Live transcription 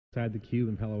Inside the Cube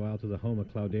in Palo Alto, the home of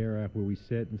Cloudera, where we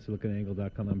sit, in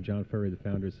SiliconANGLE.com. I'm John Furrier, the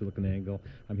founder of SiliconANGLE.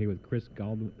 I'm here with Chris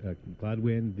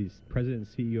Gladwin, the president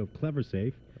and CEO of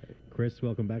Cleversafe. Chris,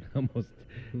 welcome back.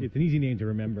 It's an easy name to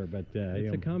remember, but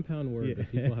it's a compound word,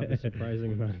 but people have a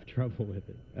surprising amount of trouble with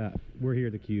it. We're here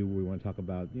at the Cube. We want to talk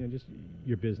about just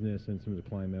your business and some of the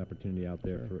climate opportunity out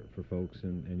there for folks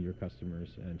and your customers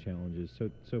and challenges.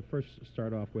 So first,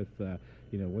 start off with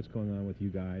what's going on with you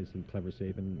guys and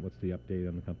Cleversafe, and what's the update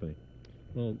on the company?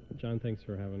 Well, John, thanks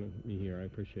for having me here. I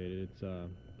appreciate it. It's a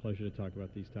pleasure to talk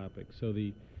about these topics. So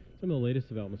some of the latest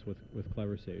developments with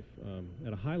Cleversafe.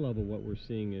 At a high level, what we're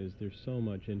seeing is there's so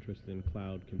much interest in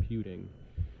cloud computing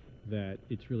that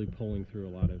it's really pulling through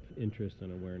a lot of interest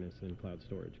and awareness in cloud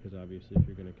storage, because obviously if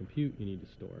you're going to compute, you need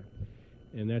to store.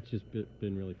 And that's just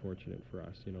been really fortunate for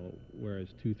us. Whereas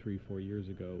 2, 3, 4 years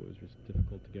ago, it was just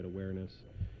difficult to get awareness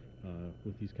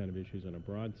with these kind of issues in a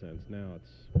broad sense. Now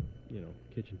it's,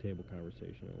 kitchen table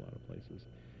conversation in a lot of places,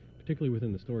 particularly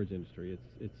within the storage industry.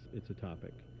 It's a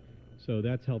topic. So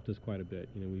that's helped us quite a bit.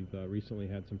 We've recently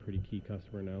had some pretty key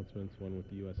customer announcements, one with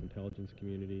the U.S. intelligence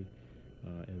community,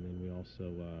 and then we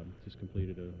also just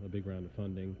completed a big round of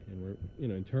funding. And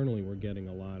we're, internally we're getting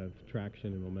a lot of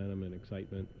traction and momentum and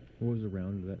excitement. What was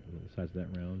the size of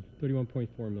that round? $31.4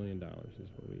 million is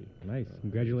what we... Nice.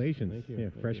 Congratulations. Thank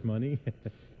you. Fresh money.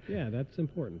 Yeah, that's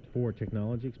important. For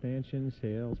technology expansion,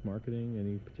 sales, marketing,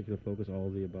 any particular focus, all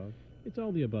of the above? It's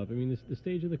all the above. I mean, the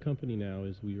stage of the company now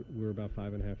is we're about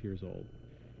 5.5 years old,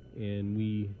 and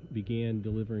we began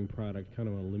delivering product kind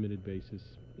of on a limited basis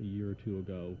a year or two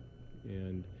ago,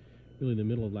 and really the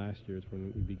middle of last year is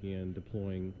when we began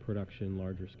deploying production,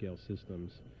 larger scale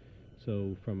systems.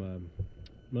 So from a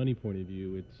money point of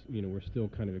view, it's, we're still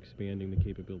kind of expanding the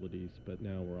capabilities, but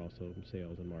now we're also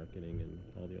sales and marketing and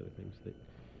all the other things that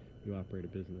you operate a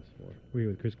business for. We're here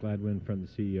with Chris Gladwin, from the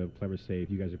CEO of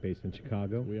Cleversafe. You guys are based in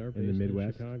Chicago. We are based in the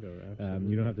Midwest. in Chicago, absolutely.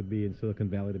 You don't have to be in Silicon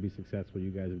Valley to be successful. You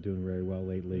guys are doing very well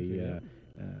lately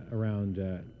around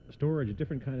storage, a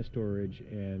different kind of storage,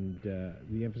 and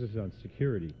the emphasis on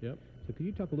security. Yep. So could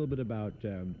you talk a little bit about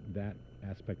that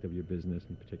aspect of your business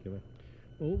in particular?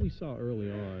 Well, what we saw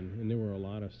early on, and there were a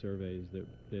lot of surveys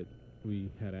that we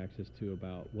had access to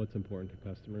about what's important to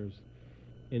customers.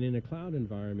 And in a cloud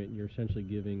environment, you're essentially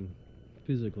giving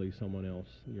physically someone else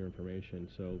your information.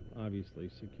 So obviously,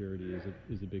 security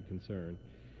is a big concern.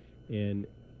 And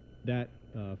that,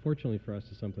 fortunately for us,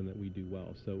 is something that we do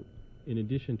well. So in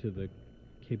addition to the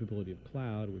capability of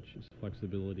cloud, which is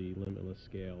flexibility, limitless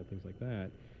scale, things like that,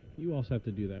 you also have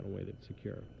to do that in a way that's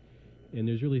secure. And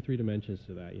there's really 3 dimensions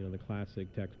to that. The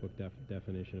classic textbook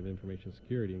definition of information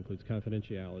security includes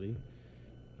confidentiality.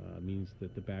 Means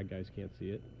that the bad guys can't see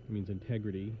it. It means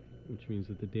integrity, which means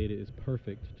that the data is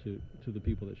perfect to the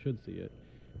people that should see it.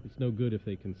 It's no good if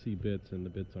they can see bits and the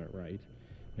bits aren't right.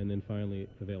 And then finally,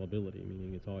 availability,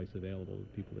 meaning it's always available to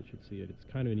the people that should see it. It's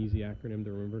kind of an easy acronym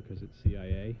to remember because it's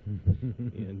CIA.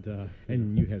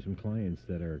 And you have some clients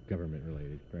that are government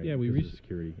related, right? Yeah, the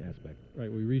security aspect.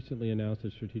 Right. We recently announced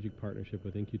a strategic partnership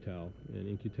with In-Q-Tel, and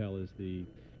In-Q-Tel is the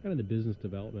kind of the business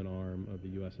development arm of the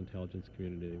U.S. intelligence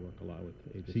community. They work a lot with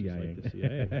agencies like the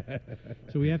CIA.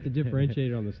 So we have to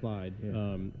differentiate it on the slide.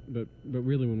 Yeah. But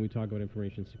really, when we talk about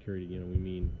information security, we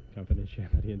mean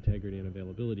confidentiality, integrity, and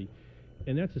availability.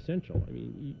 And that's essential. I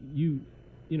mean,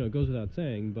 it goes without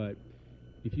saying, but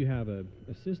if you have a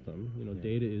system,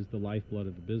 data is the lifeblood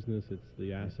of the business, it's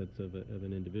the assets of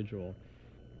an individual,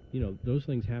 those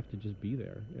things have to just be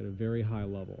there at a very high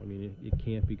level. I mean, it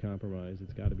can't be compromised.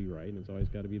 It's got to be right, and it's always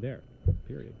got to be there,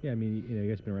 period. Yeah, I mean, you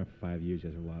guys have been around for 5 years.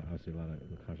 You guys have obviously a lot of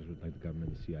contracts with the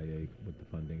government, the CIA, with the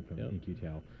funding from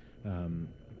In-Q-Tel.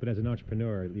 But as an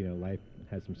entrepreneur, life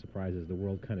has some surprises. The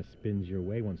world kind of spins your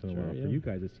way once in a while. Yeah. For you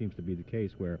guys, it seems to be the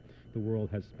case where the world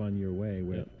has spun your way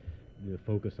with the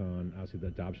focus on, obviously, the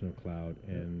adoption of cloud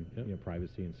and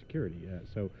privacy and security.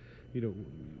 So,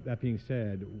 that being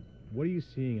said, what are you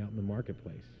seeing out in the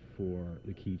marketplace for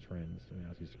the key trends? I mean,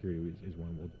 obviously, security is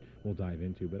one we'll dive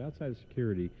into. But outside of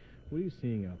security, what are you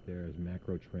seeing out there as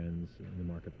macro trends in the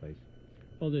marketplace?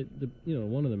 Well,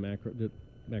 one of the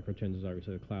macro trends is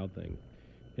obviously the cloud thing.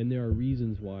 And there are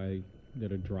reasons why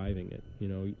that are driving it.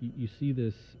 You see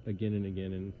this again and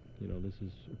again, and this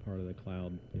is part of the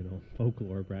cloud,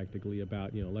 folklore practically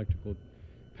about electrical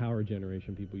power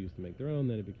generation. People used to make their own,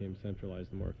 then it became centralized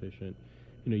and more efficient.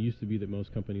 It used to be that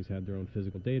most companies had their own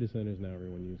physical data centers. Now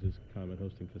everyone uses common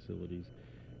hosting facilities.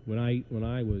 When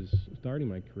I was starting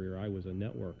my career, I was a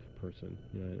network person,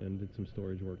 and did some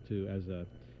storage work too.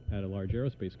 At a large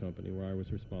aerospace company where I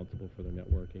was responsible for their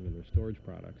networking and their storage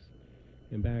products.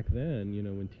 And back then,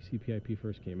 when TCP/IP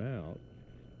first came out,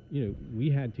 we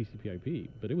had TCP/IP,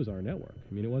 but it was our network.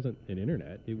 I mean, it wasn't an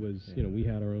internet. It was, we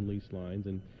had our own lease lines,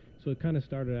 and so it kind of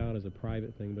started out as a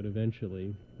private thing, but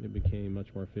eventually it became much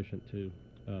more efficient to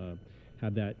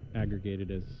have that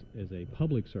aggregated as a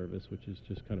public service, which is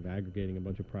just kind of aggregating a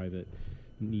bunch of private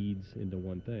needs into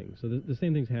one thing. So the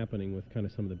same thing's happening with kind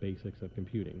of some of the basics of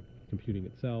computing. Computing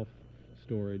itself,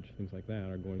 storage, things like that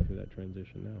are going through that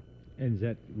transition now. And is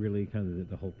that really kind of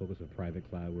the whole focus of private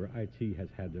cloud, where IT has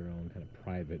had their own kind of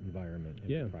private environment,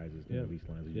 enterprises, lease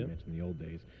lines, as you mentioned in the old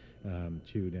days,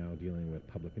 to now dealing with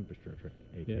public infrastructure,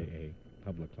 aka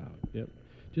public cloud? Yep.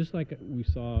 Just like we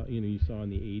saw, you saw in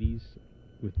the 80s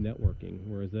with networking,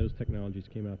 whereas those technologies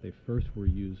came out, they first were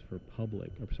used for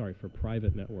for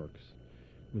private networks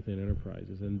within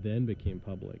enterprises, and then became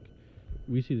public.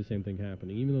 We see the same thing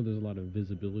happening. Even though there's a lot of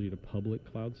visibility to public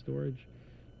cloud storage,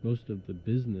 most of the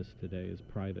business today is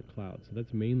private cloud. So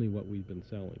that's mainly what we've been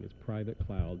selling, is private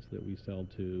clouds that we sell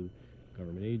to a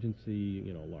government agency,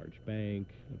 a large bank,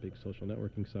 a big social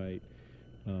networking site.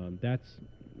 That's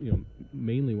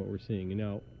mainly what we're seeing. And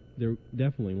now, they're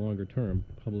definitely longer term,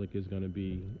 public is going to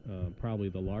be probably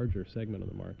the larger segment of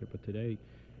the market, but today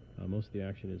most of the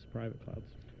action is private clouds.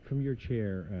 From your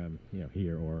chair,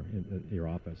 here or in your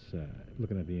office,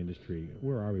 looking at the industry,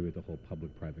 where are we with the whole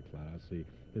public-private cloud? Obviously,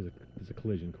 there's a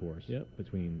collision course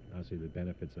between, obviously, the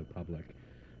benefits of public.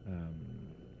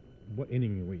 What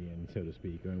inning are we in, so to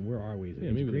speak? I mean, where are we? Is it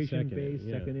integration phase,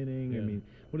 second inning? I mean,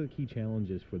 what are the key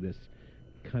challenges for this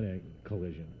kind of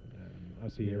collision?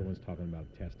 Obviously, everyone's talking about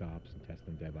test ops and test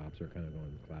and DevOps are kind of going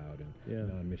to the cloud and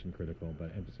non-mission critical,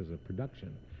 but emphasis of production,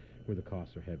 where the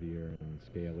costs are heavier and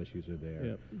scale issues are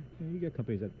there. You get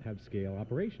companies that have scale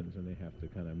operations and they have to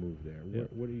kind of move there.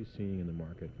 What are you seeing in the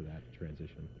market for that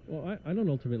transition? Well, I don't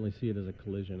ultimately see it as a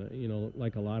collision.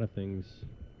 Like a lot of things,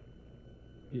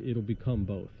 it'll become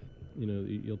both.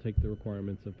 You'll take the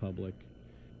requirements of public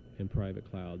and private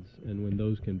clouds, and when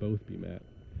those can both be met,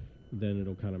 then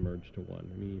it'll kind of merge to one.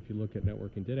 I mean, if you look at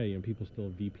networking today, people still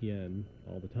VPN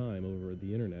all the time over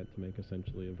the internet to make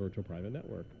essentially a virtual private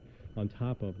network on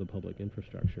top of the public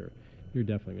infrastructure. You're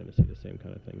definitely going to see the same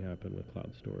kind of thing happen with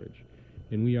cloud storage.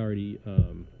 And we already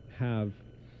have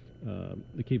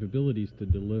the capabilities to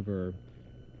deliver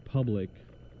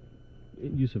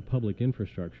use of public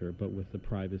infrastructure, but with the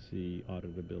privacy,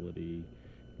 auditability,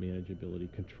 manageability,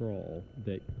 control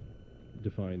that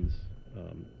defines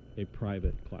a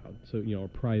private cloud. So, a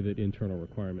private internal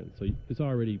requirement. So it's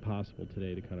already possible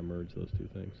today to kind of merge those two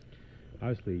things.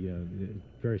 Obviously,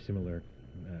 very similar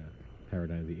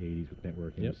paradigm of the 80s with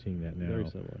networking. We're seeing that now. Very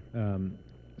similar.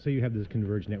 So you have this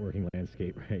converged networking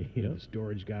landscape, right? The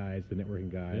storage guys, the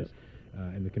networking guys,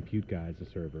 and the compute guys, the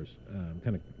servers,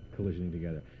 kind of collisioning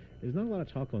together. There's not a lot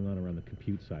of talk going on around the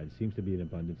compute side. It seems to be an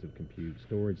abundance of compute.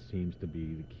 Storage seems to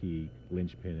be the key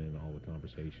linchpin in all the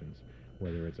conversations,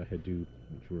 whether it's a Hadoop,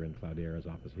 which we're in Cloudera's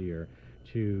office here,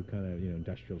 to kind of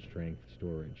industrial strength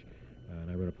storage.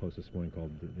 And I wrote a post this morning called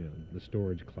the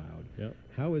storage cloud.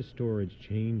 How is storage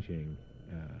changing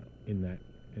in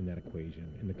that equation,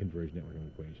 in the converged networking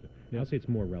equation? I'll say it's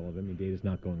more relevant. I mean, data's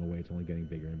not going away; it's only getting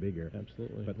bigger and bigger.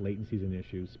 Absolutely. But latency's an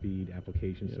issue. Speed,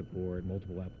 application support,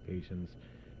 multiple applications.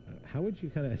 How would you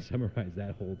kind of summarize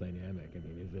that whole dynamic? I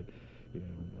mean, is it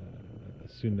a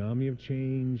tsunami of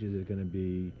change? Is it going to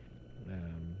be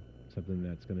something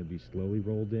that's going to be slowly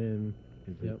rolled in?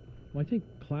 Well, I think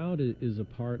cloud is a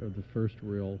part of the first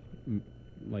real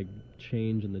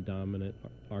change in the dominant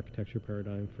architecture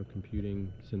paradigm for computing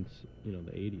since the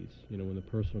 80s. When the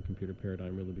personal computer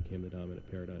paradigm really became the dominant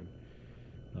paradigm,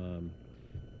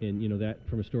 and that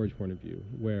from a storage point of view,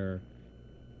 where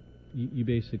you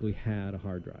basically had a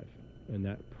hard drive, and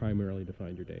that primarily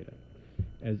defined your data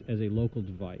as a local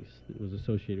device that was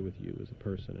associated with you as a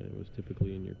person, and it was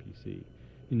typically in your PC.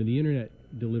 The internet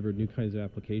delivered new kinds of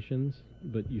applications,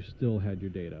 but you still had your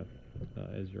data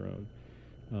as your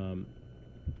own.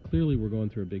 Clearly, we're going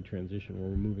through a big transition where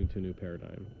we're moving to a new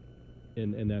paradigm,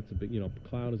 and that's a big,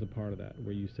 cloud is a part of that,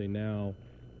 where you say, now,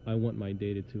 I want my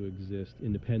data to exist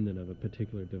independent of a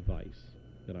particular device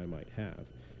that I might have.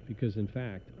 Because, in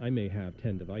fact, I may have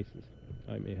 10 devices.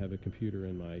 I may have a computer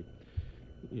in my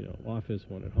office,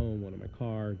 one at home, one in my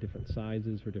car, different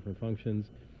sizes for different functions.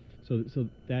 So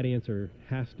that answer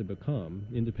has to become,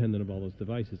 independent of all those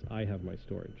devices, I have my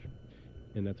storage,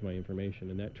 and that's my information,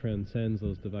 and that transcends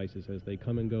those devices as they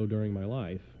come and go during my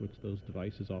life, which those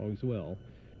devices always will.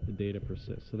 The data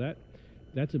persists. So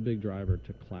that's a big driver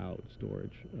to cloud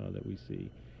storage that we see,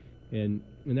 and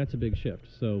that's a big shift.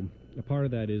 So a part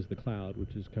of that is the cloud,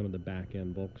 which is kind of the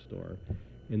back-end bulk store,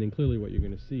 and then clearly what you're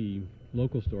going to see,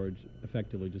 local storage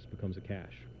effectively just becomes a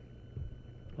cache.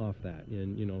 off that.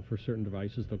 And, for certain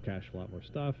devices, they'll cache a lot more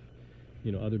stuff.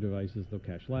 Other devices, they'll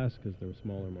cache less because they're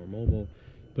smaller, more mobile.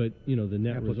 But, the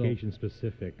net result...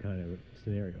 Application-specific kind of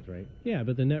scenarios, right? Yeah,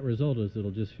 but the net result is it'll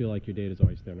just feel like your data's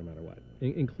always there no matter what.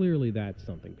 And clearly that's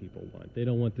something people want. They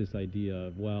don't want this idea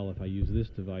of, well, if I use this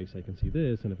device, I can see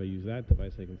this, and if I use that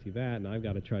device, I can see that, and I've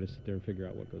got to try to sit there and figure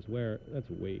out what goes where. That's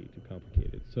way too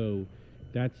complicated. So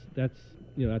that's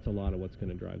a lot of what's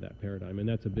going to drive that paradigm, and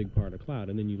that's a big part of cloud.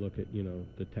 And then you look at,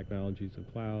 the technologies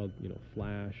of cloud,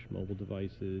 flash, mobile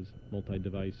devices,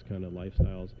 multi-device kind of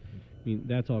lifestyles. I mean,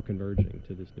 that's all converging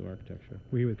to this new architecture.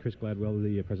 We're here with Chris Gladwin,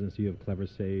 the president and CEO of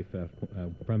Cleversafe,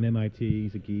 from MIT.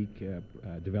 He's a geek,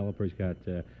 developer. He's got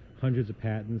hundreds of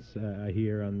patents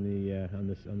here on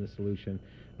this solution.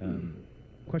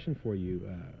 Question for you,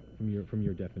 from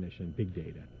your definition, big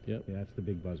data. Yep. Yeah, that's the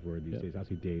big buzzword these days.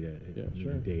 Obviously, data.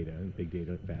 Sure. Data, big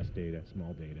data, fast data,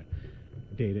 small data.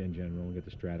 Data in general. We'll get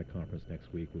the Strata conference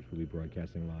next week, which will be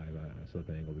broadcasting live on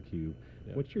SiliconANGLE, theCUBE.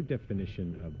 Yep. What's your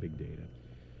definition of big data?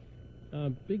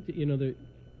 Well,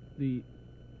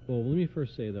 let me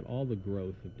first say that all the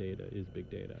growth of data is big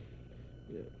data.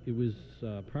 It was,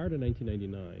 prior to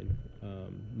 1999,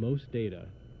 most data,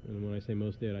 and when I say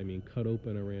most data, I mean cut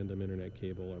open a random internet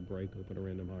cable or break open a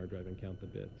random hard drive and count the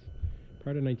bits.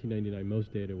 Prior to 1999,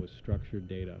 most data was structured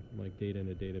data, like data in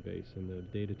a database, and the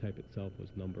data type itself was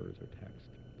numbers or text.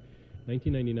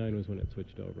 1999 was when it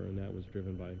switched over, and that was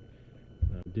driven by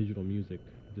digital music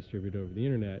distributed over the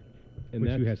internet. And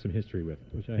which you have some history with.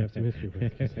 Which I have some history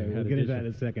with. We'll get into that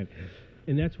in a second.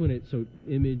 And that's when so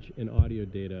image and audio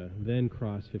data then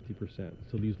crossed 50%.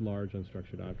 So these large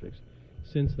unstructured objects.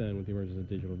 Since then, with the emergence of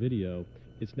digital video,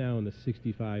 it's now in the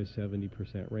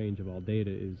 65–70% range of all data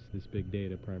is this big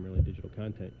data, primarily digital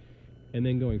content. And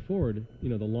then going forward,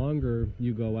 the longer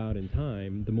you go out in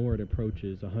time, the more it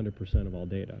approaches 100% of all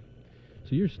data.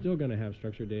 So you're still going to have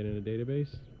structured data in a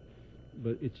database,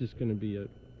 but it's just going to be a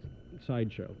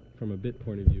sideshow from a bit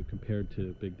point of view compared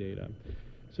to big data.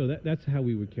 So that's how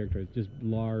we would characterize just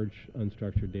large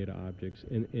unstructured data objects,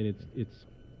 and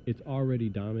it's already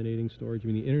dominating storage. I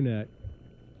mean, the internet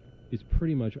is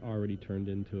pretty much already turned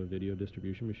into a video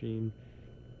distribution machine,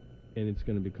 and it's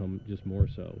going to become just more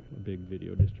so a big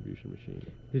video distribution machine.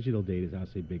 Digital data is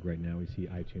obviously big right now. We see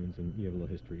iTunes, and you have a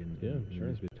little history in sure.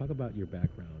 this. Talk about your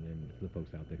background, and for the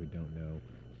folks out there who don't know,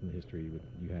 the history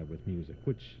you have with music,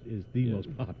 which is the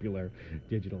most popular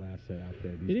digital asset out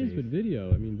there these days. It is, but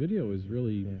video. I mean, video is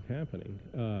really happening.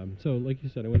 So, like you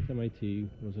said, I went to MIT,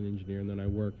 was an engineer, and then I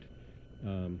worked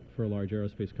for a large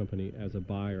aerospace company as a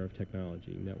buyer of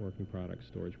technology, networking products,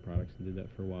 storage products, and did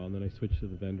that for a while. And then I switched to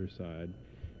the vendor side,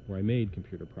 where I made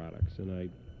computer products, and I,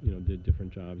 did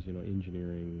different jobs,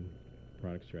 engineering,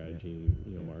 product strategy,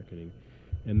 marketing,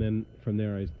 and then from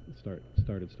there I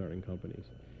started companies.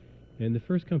 And the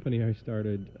first company I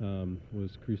started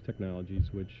was Cruise Technologies,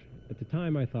 which at the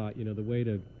time I thought, the way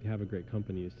to have a great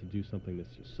company is to do something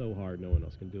that's just so hard no one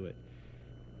else can do it.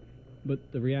 But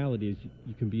the reality is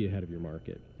you can be ahead of your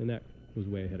market, and that was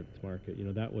way ahead of its market.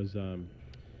 That was, the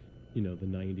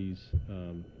 90s,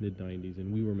 mid-90s,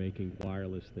 and we were making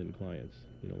wireless thin clients,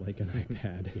 like an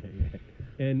iPad.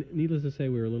 And needless to say,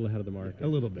 we were a little ahead of the market. A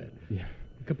little bit. Yeah.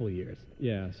 A couple of years.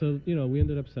 Yeah, so, we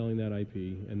ended up selling that IP,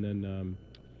 and then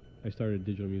I started a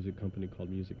digital music company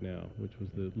called Music Now, which was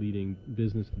the leading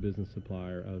business-to-business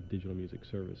supplier of digital music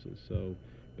services. So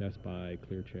Best Buy,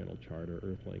 Clear Channel, Charter,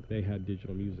 Earthlink, they had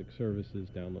digital music services,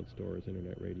 download stores,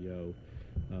 internet radio,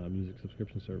 music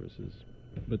subscription services.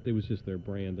 But it was just their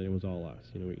brand, and it was all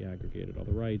us. We aggregated all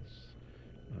the rights,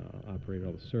 operated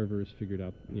all the servers, figured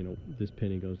out, this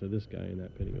penny goes to this guy and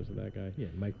that penny goes to that guy. Yeah,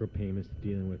 micropayments,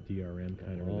 dealing with DRM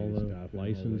kind of all related the stuff,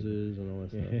 licenses and all that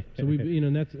stuff. So we,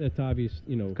 that's obvious.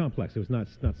 It's complex. It was not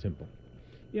simple.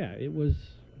 Yeah, it was.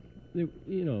 There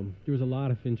was a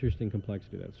lot of interesting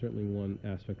complexity to that. Certainly, one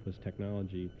aspect was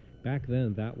technology. Back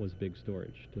then, that was big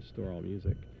storage to store all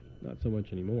music. Not so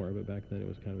much anymore, but back then it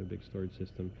was kind of a big storage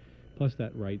system. Plus,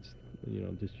 that rights,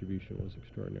 distribution was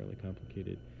extraordinarily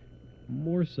complicated.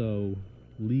 More so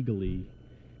legally,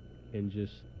 and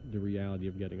just the reality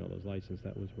of getting all those licenses,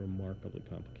 that was remarkably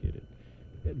complicated.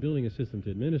 Building a system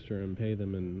to administer and pay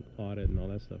them and audit and all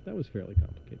that stuff, that was fairly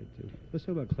complicated too. Let's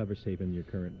talk about Cleversafe and your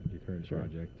current Sure.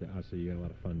 project. Obviously, you got a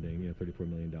lot of funding. $34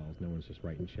 million. No one's just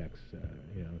writing checks.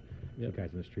 The guys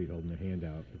in the street holding their hand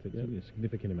out. It's a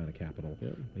significant amount of capital.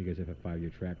 Yep. You guys have a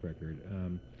 5-year track record.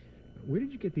 Where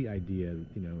did you get the idea,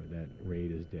 that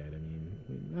RAID is dead? I mean,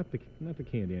 not the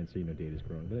canned answer, data is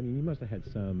growing, but I mean, you must have had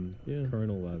some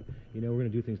kernel of, we're going to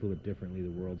do things a little bit differently. The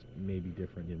world's maybe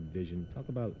different in vision. Talk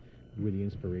about where the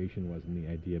inspiration was and the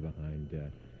idea behind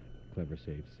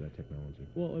Cleversafe's technology?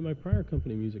 Well, in my prior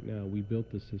company, Music Now, we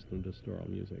built the system to store all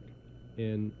music.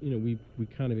 And, we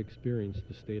kind of experienced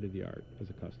the state of the art as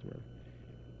a customer.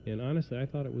 And honestly, I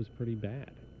thought it was pretty bad.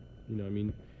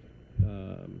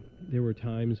 There were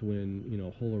times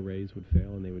when, whole arrays would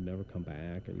fail and they would never come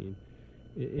back. And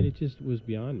it just was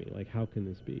beyond me. Like, how can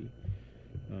this be?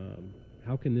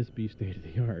 How can this be state of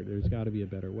the art? There's got to be a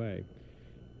better way.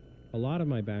 A lot of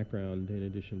my background, in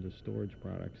addition to storage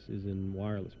products, is in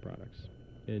wireless products.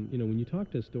 And, when you talk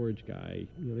to a storage guy,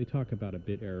 they talk about a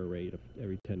bit error rate of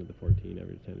every 10 to the 14,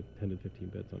 every 10 to 15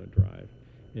 bits on a drive.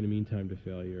 And a mean time to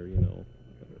failure,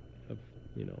 of,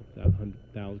 a couple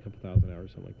thousand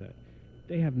hours, something like that.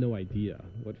 They have no idea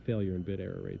what failure and bit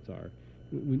error rates are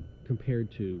compared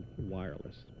to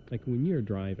wireless. Like when you're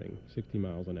driving 60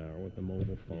 miles an hour with a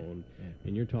mobile phone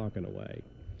and you're talking away,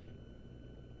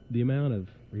 the amount of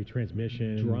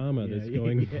retransmission drama that's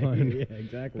going on. Yeah,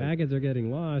 exactly. Packets are getting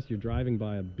lost. You're driving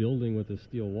by a building with a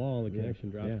steel wall. The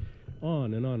connection drops.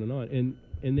 On and on and on.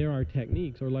 And there are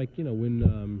techniques, or like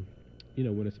when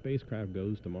a spacecraft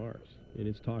goes to Mars and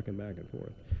it's talking back and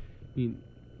forth. I mean,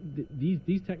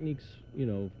 these techniques,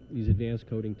 these advanced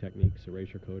coding techniques,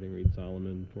 erasure coding,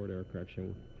 Reed-Solomon, forward error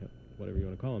correction, whatever you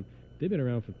want to call them, they've been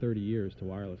around for 30 years to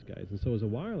wireless guys. And so as a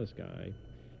wireless guy,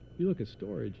 you look at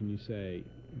storage and you say,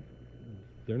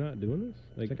 they're not doing this?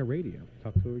 It's like a radio.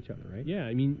 Talk to each other, right? Yeah,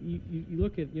 I mean, you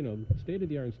look at,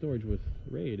 state-of-the-art in storage with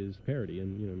RAID is parity,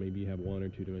 and, maybe you have 1 or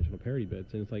 2-dimensional parity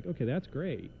bits, and it's like, okay, that's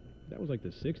great. That was like the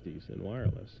 60s in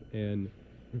wireless. And,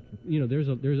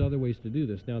 there's other ways to do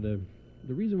this. Now, the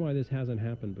reason why this hasn't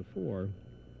happened before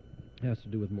has to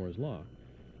do with Moore's Law.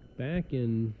 Back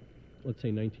in, let's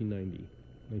say,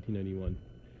 1991,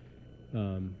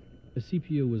 a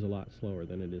CPU was a lot slower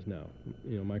than it is now.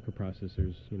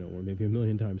 Microprocessors, were maybe 1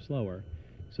 million times slower.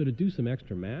 So to do some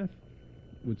extra math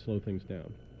would slow things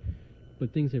down.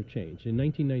 But things have changed. In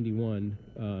 1991,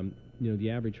 the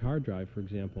average hard drive, for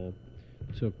example,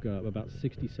 took about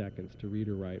 60 seconds to read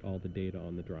or write all the data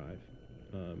on the drive.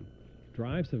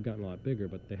 Drives have gotten a lot bigger,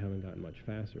 but they haven't gotten much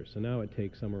faster. So now it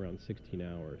takes somewhere around 16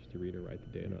 hours to read or write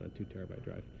the data on a 2 terabyte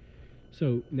drive.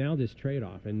 So now this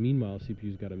trade-off, and meanwhile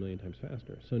CPU's got 1 million times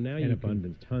faster. So now you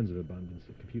abundance, tons of abundance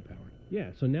of compute power.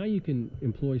 Yeah, so now you can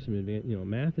employ some advanced,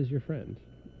 math is your friend.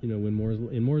 When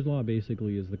Moore's Law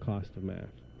basically is the cost of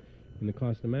math. And the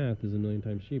cost of math is 1 million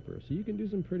times cheaper. So you can do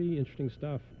some pretty interesting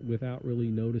stuff without really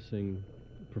noticing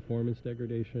performance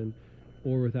degradation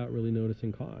or without really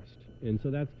noticing cost. And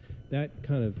so that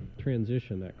kind of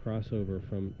transition, that crossover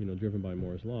from, driven by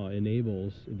Moore's Law,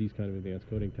 enables these kind of advanced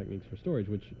coding techniques for storage,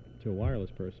 which to a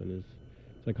wireless person it's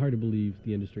like hard to believe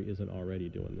the industry isn't already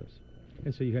doing this.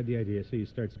 And so you had the idea, so you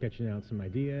start sketching out some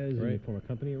ideas and you form a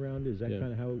company around it. Is that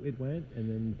kind of how it went? And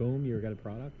then boom, you got a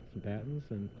product, some patents,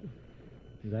 and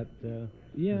is that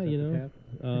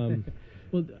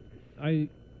well,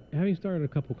 having started a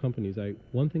couple companies,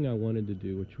 one thing I wanted to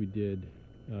do, which we did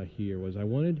here, was I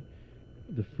wanted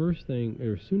the first thing,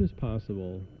 or as soon as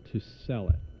possible, to sell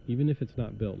it, even if it's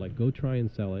not built. Like, go try and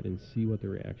sell it and see what the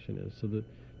reaction is. So the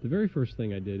very first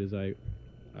thing I did is I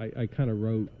kind of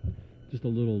wrote just a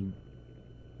little,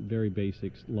 very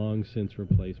basic, long since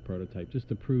replaced prototype, just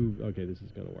to prove, okay, this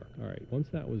is going to work. All right, once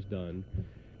that was done,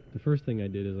 the first thing I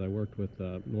did is I worked with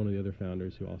one of the other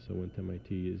founders who also went to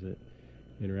MIT, is an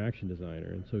interaction designer,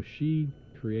 and so she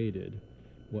created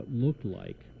what looked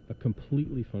like a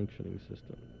completely functioning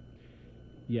system.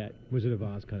 Yet, Wizard of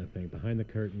Oz kind of thing, behind the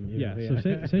curtain. So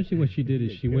essentially what she did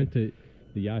is she went to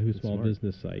the Yahoo Small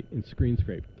Business site and screen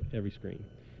scraped every screen,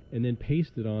 and then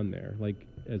pasted on there, like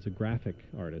as a graphic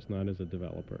artist, not as a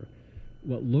developer,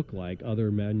 what looked like other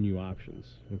menu options.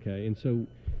 Okay, and so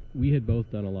we had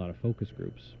both done a lot of focus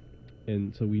groups,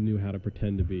 and so we knew how to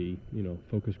pretend to be,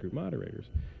 focus group moderators.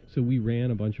 So we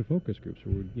ran a bunch of focus groups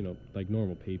where we'd, like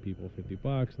normal, pay people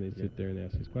 $50 and they'd sit there and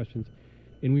ask these questions.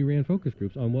 And we ran focus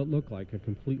groups on what looked like a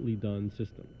completely done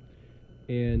system.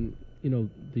 And,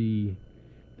 the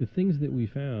things that we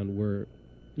found were,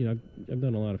 I've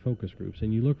done a lot of focus groups,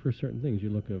 and you look for certain things. You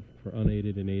look for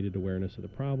unaided and aided awareness of the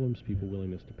problems, people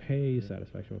willingness to pay,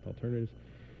 satisfaction with alternatives.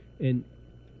 And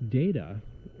data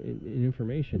and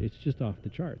information, it's just off the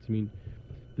charts. I mean,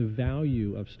 the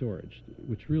value of storage,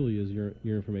 which really is your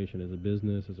information as a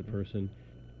business, as a person,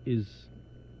 is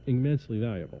immensely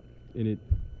valuable. And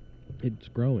it's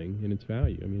growing in its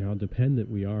value. I mean, how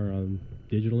dependent we are on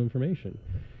digital information.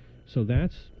 So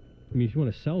if you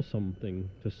want to sell something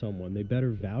to someone, they better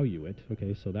value it.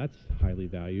 Okay, so that's highly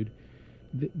valued.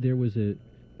 There was a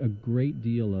great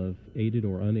deal of aided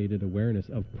or unaided awareness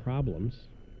of problems,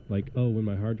 like, oh, when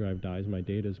my hard drive dies, my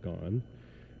data's gone.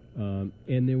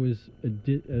 And there was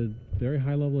a very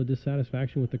high level of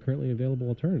dissatisfaction with the currently available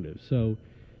alternatives. So,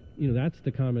 that's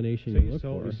the combination So you you look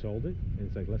for. you sold it, and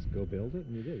it's like, let's go build it,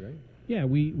 and you did, right? Yeah,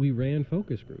 we ran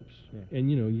focus groups,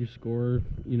 and you score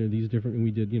these different. And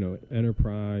we did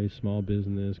enterprise, small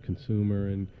business, consumer,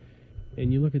 and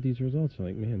you look at these results, you're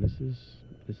like, man,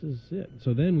 this is it.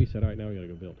 So then we said, all right, now we got to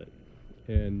go build it,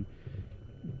 and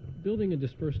building a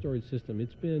dispersed storage system.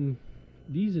 It's been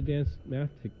these advanced math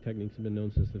techniques have been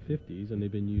known since the 50s, and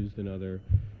they've been used in other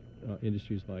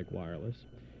industries like wireless.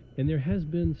 And there has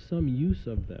been some use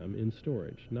of them in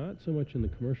storage, not so much in the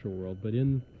commercial world, but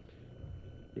in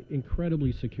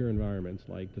incredibly secure environments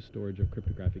like the storage of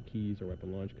cryptographic keys or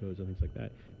weapon launch codes and things like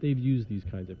that. They've used these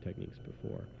kinds of techniques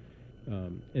before.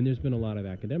 And there's been a lot of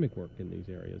academic work in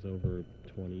these areas over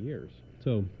 20 years.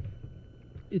 So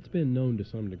it's been known to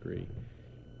some degree.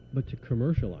 But to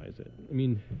commercialize it, I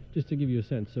mean, just to give you a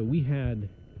sense, so we had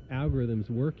algorithms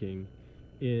working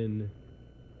in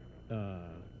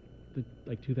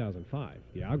like 2005.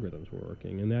 The algorithms were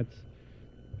working, and that's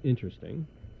interesting.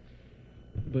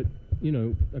 But,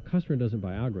 a customer doesn't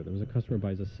buy algorithms. A customer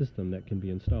buys a system that can be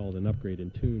installed and upgraded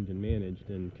and tuned and managed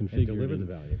and configured. And deliver the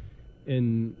value.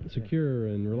 And secure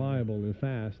and reliable and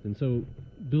fast. And so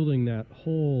building that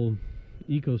whole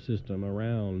ecosystem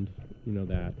around,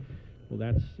 that, well,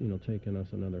 that's, taken us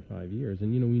another 5 years.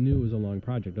 And, we knew it was a long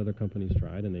project. Other companies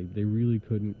tried, and they really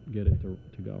couldn't get it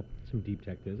to go. Some deep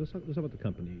tech there. Let's talk about the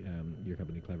company, your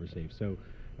company, Cleversafe. So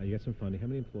you got some funding. How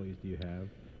many employees do you have?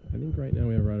 I think right now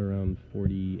we have right around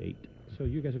 48. So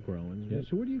you guys are growing. Yep.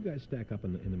 So where do you guys stack up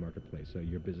in the marketplace? So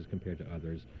your business compared to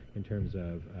others in terms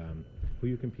of who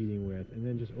you're competing with, and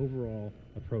then just overall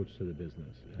approach to the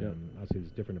business. Obviously,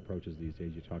 there's different approaches these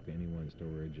days. You talk to anyone in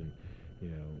storage, and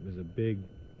there's a big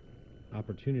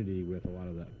opportunity with a lot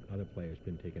of the other players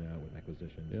been taken out with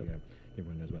acquisitions. Yep.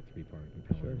 Everyone knows about 3-part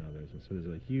Compelling Sure. and others, and so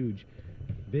there's a huge,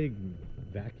 big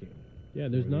vacuum. Yeah,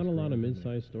 there's not a lot of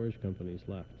mid-sized storage companies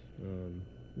left,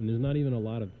 and there's not even a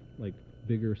lot of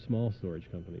bigger, small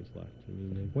storage companies left. I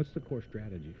mean, what's the core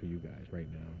strategy for you guys right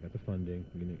now? Got the funding.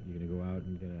 You're gonna go out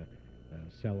and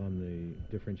sell on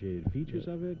the differentiated features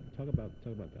of it. Talk about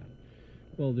that.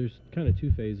 Well, there's kind of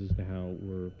two phases to how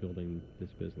we're building this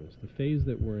business. The phase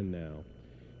that we're in now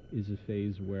is a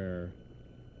phase where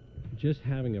just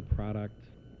having a product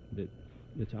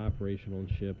that's operational and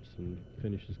ships and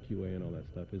finishes QA and all that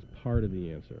stuff is part of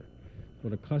the answer.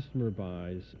 What a customer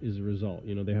buys is a result.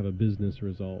 They have a business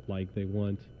result, like they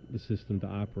want the system to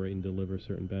operate and deliver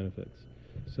certain benefits.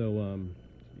 So,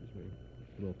 excuse me,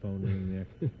 a little phone ringing there.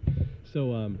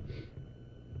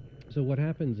 So what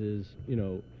happens is,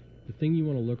 the thing you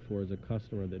want to look for is a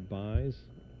customer that buys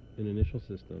an initial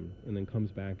system and then comes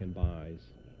back and buys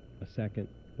a second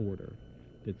order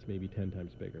that's maybe 10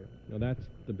 times bigger. Now that's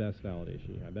the best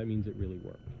validation you have. That means it really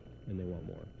worked and they want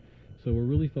more. So we're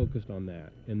really focused on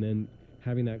that, and then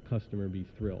having that customer be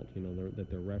thrilled, that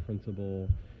they're referenceable,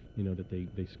 that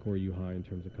they score you high in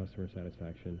terms of customer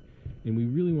satisfaction. And we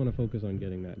really want to focus on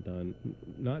getting that done,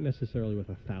 not necessarily with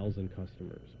 1,000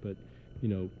 customers, but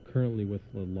currently with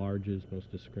the largest,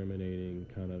 most discriminating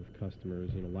kind of customers,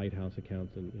 lighthouse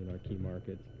accounts in our key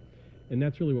markets. And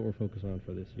that's really what we're focused on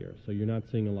for this year. So you're not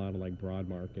seeing a lot of broad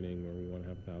marketing where we want to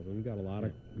have 1,000. We've got a lot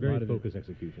of very focused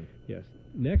execution. Yes.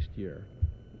 Next year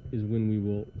is when we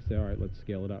will say, all right, let's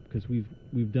scale it up, because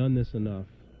we've done this enough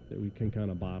that we can kind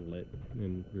of bottle it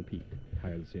and repeat.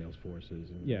 Hire the sales forces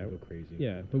and go crazy.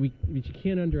 Yeah, but you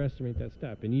can't underestimate that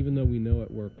step. And even though we know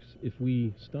it works, if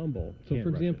we stumble, so for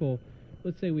example,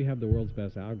 let's say we have the world's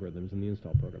best algorithms and the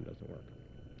install program doesn't work,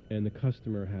 and the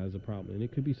customer has a problem, and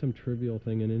it could be some trivial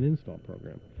thing in an install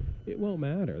program. It won't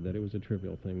matter that it was a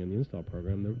trivial thing in the install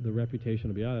program. The reputation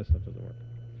will be, that stuff doesn't work.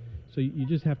 So you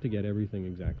just have to get everything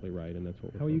exactly right, and that's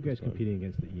what we're How are you guys focused on. competing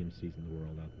against the EMCs in the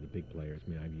world, out there, the big players?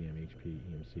 I mean, IBM, HP,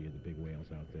 EMC are the big whales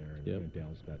out there, and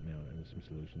Dell's got now some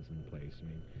solutions in place. I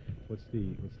mean, what's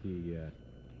the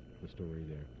story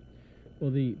there?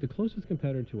 Well, the closest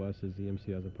competitor to us is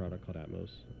EMC has a product called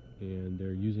Atmos, and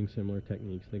they're using similar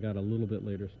techniques. They got a little bit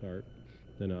later start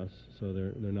than us, so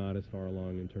they're not as far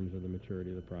along in terms of the maturity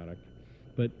of the product.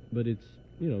 But it's,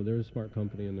 they're a smart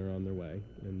company and they're on their way,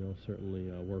 and they'll certainly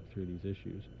work through these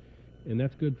issues. And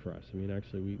that's good for us. I mean,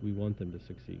 actually, we want them to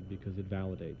succeed because it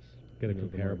validates. Got a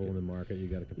comparable in the market. You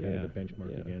got a competitive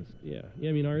benchmark against. Yeah.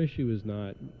 I mean, our issue is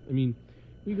not. I mean,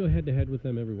 we go head to head with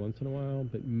them every once in a while,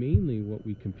 but mainly what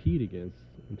we compete against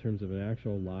in terms of an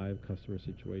actual live customer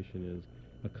situation is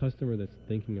a customer that's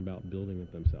thinking about building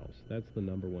it themselves. That's the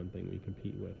number one thing we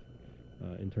compete with.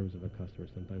 In terms of a customer,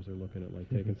 sometimes they're looking at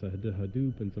taking some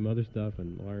Hadoop and some other stuff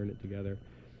and wiring it together.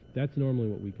 That's normally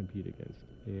what we compete against.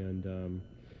 And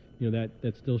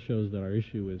that still shows that our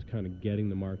issue is kind of getting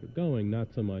the market going, not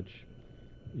so much,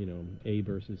 A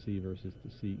versus C versus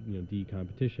the C, D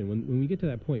competition. When we get to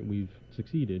that point, we've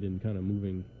succeeded in kind of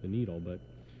moving the needle, but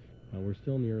we're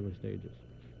still in the early stages.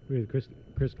 We're with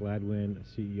Chris Gladwin,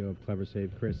 CEO of Cleversafe.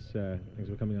 Chris, thanks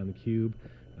for coming on theCUBE.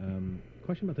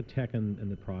 Question about the tech and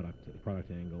the product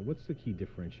angle. What's the key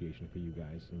differentiation for you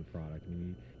guys in the product? I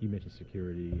mean, you mentioned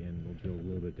security, and we'll drill a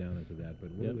little bit down into that,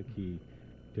 but what are the key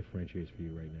differentiators for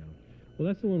you right now? Well,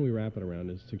 that's the one we wrap it around,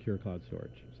 is secure cloud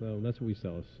storage. So that's what we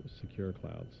sell, is secure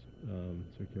clouds,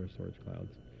 secure storage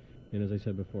clouds. And as I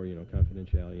said before,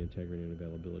 confidentiality, integrity, and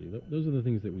availability. Those are the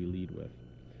things that we lead with.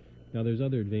 Now, there's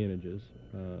other advantages.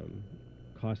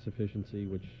 Cost efficiency,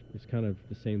 which is kind of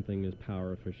the same thing as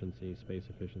power efficiency, space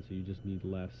efficiency. You just need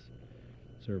less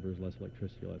servers, less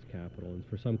electricity, less capital. And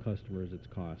for some customers, it's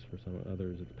cost. For some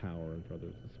others, it's power, and for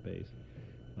others, it's space.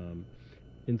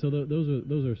 And so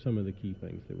those are some of the key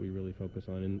things that we really focus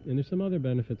on. And there's some other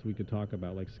benefits we could talk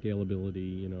about, like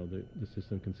scalability. The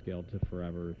system can scale to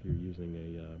forever if you're using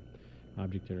a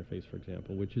object interface, for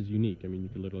example, which is unique. I mean, you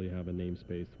could literally have a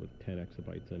namespace with 10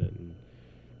 exabytes in it, and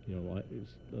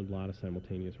a lot of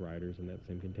simultaneous writers in that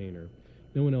same container.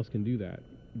 No one else can do that.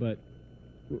 But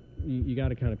you got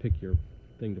to kind of pick your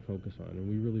thing to focus on, and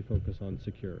we really focus on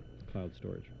secure cloud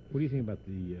storage. What do you think about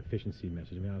the efficiency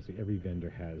message? I mean, honestly, every vendor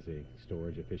has a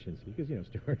storage efficiency because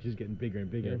storage is getting bigger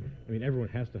and bigger. Yeah. I mean, everyone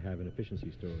has to have an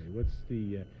efficiency story.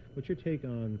 What's your take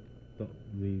on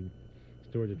the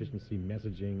storage efficiency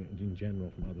messaging in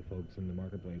general from other folks in the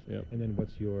marketplace? Yep. And then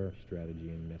what's your strategy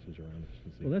and message around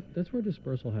efficiency? Well, that's where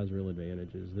dispersal has real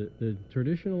advantages. The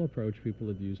traditional approach people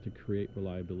have used to create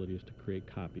reliability is to create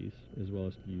copies, as well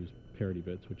as to use parity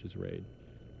bits, which is RAID.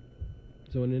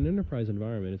 So in an enterprise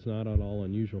environment, it's not at all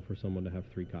unusual for someone to have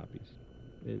 3 copies.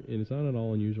 And it's not at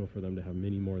all unusual for them to have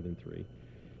many more than 3.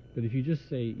 But if you just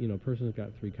say, a person's got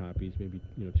 3 copies, maybe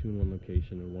 2 in one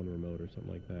location and 1 remote or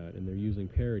something like that, and they're using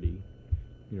parity,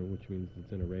 which means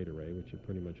it's in a RAID array, which it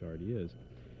pretty much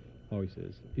always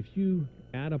is. If you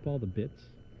add up all the bits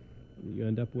that you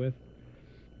end up with,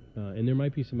 and there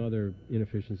might be some other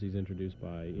inefficiencies introduced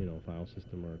by, file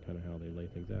system or kind of how they lay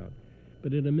things out.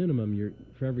 But at a minimum,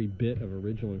 for every bit of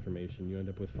original information, you end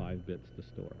up with 5 bits to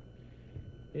store.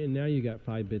 And now you got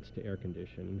 5 bits to air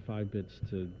condition, and 5 bits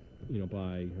to,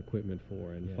 buy equipment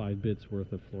for, and 5 bits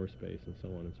worth of floor space, and so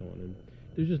on and so on. And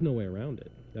there's just no way around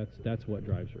it. That's what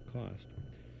drives your cost.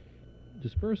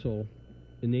 Dispersal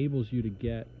enables you to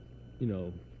get,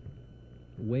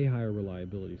 way higher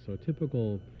reliability. So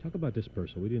typical... Talk about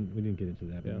dispersal. We didn't get into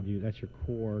that. Yeah. But that's your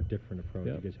core different approach.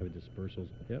 Yep. You guys have a dispersal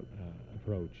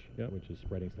approach, which is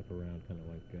spreading stuff around, kind of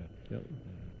like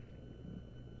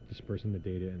dispersing the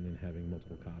data and then having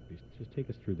multiple copies. Just take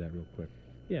us through that real quick.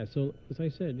 Yeah, so as I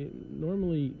said,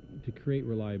 normally to create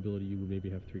reliability, you would maybe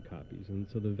have 3 copies. And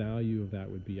so the value of that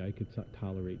would be I could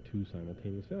tolerate 2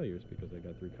 simultaneous failures because I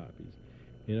got 3 copies.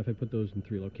 And if I put those in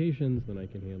 3 locations, then I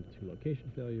can handle 2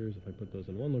 location failures. If I put those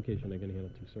in 1 location, I can handle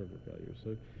 2 server failures.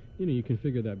 So, you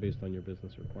configure that based on your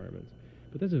business requirements.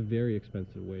 But that's a very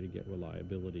expensive way to get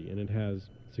reliability, and it has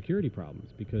security problems,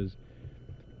 because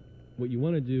what you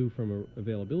want to do from an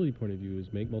availability point of view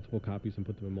is make multiple copies and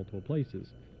put them in multiple places.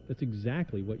 That's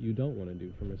exactly what you don't want to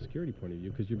do from a security point of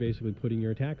view, because you're basically putting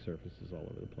your attack surfaces all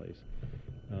over the place.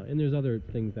 And there's other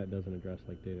things that doesn't address,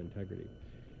 like data integrity.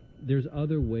 There's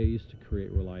other ways to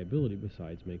create reliability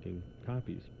besides making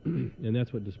copies, and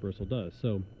that's what dispersal does.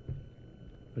 So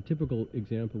a typical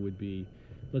example would be,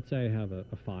 let's say I have a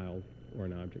file or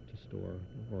an object to store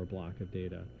or a block of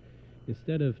data.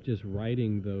 Instead of just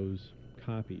writing those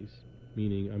copies,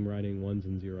 meaning I'm writing 1s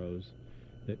and 0s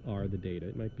that are the data.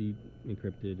 It might be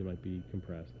encrypted, it might be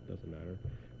compressed, it doesn't matter.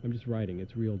 I'm just writing,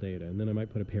 it's real data, and then I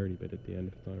might put a parity bit at the end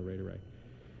if it's on a RAID array.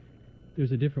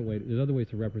 There's other ways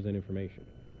to represent information.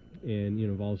 And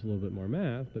involves a little bit more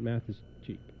math, but math is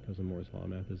cheap because of Moore's law.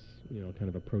 Math is kind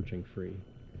of approaching free.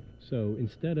 So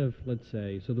instead of, let's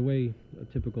say, so the way a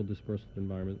typical dispersal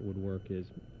environment would work is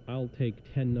I'll take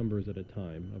 10 numbers at a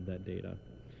time of that data,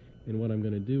 and what I'm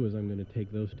going to do is I'm going to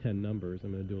take those 10 numbers,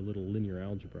 I'm going to do a little linear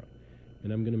algebra,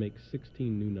 and I'm going to make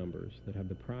 16 new numbers that have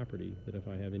the property that if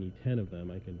I have any 10 of them,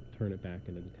 I can turn it back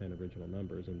into the 10 original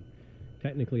numbers. And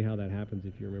technically how that happens,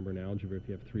 if you remember in algebra, if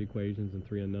you have 3 equations and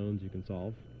 3 unknowns, you can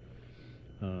solve.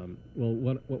 Well,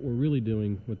 what we're really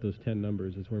doing with those 10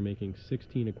 numbers is we're making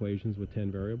 16 equations with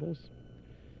 10 variables,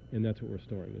 and that's what we're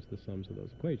storing, is the sums of those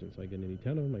equations. So I get any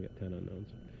 10 of them, I get 10 unknowns.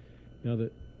 Now,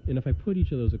 and if I put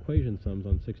each of those equation sums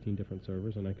on 16 different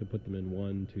servers, and I could put them in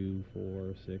 1, 2,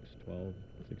 4, 6, 12,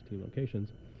 16 locations,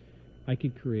 I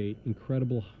could create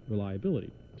incredible reliability.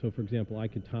 So, for example, I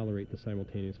could tolerate the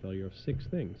simultaneous failure of 6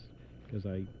 things because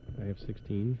I have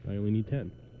 16. I only need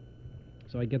 10.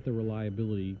 So I get the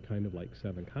reliability kind of like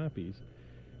 7 copies.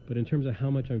 But in terms of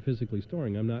how much I'm physically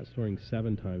storing, I'm not storing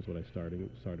 7 times what I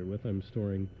started with. I'm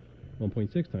storing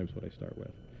 1.6 times what I start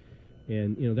with.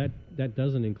 And that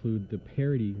doesn't include the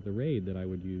parity, the RAID that I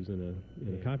would use in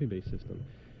a copy-based system.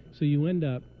 So you end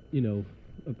up,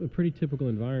 a pretty typical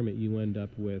environment, you end up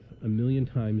with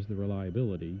 1,000,000 times the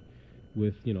reliability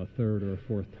with, a third or a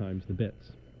fourth times the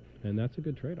bits. And that's a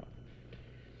good trade-off.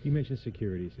 You mentioned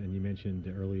securities, and you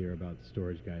mentioned earlier about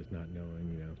storage guys not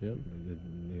knowing,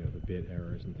 the bit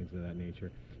errors and things of that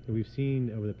nature. And we've seen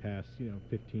over the past,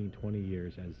 15, 20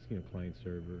 years, as client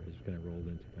server has kind of rolled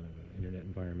into kind of an internet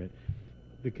environment,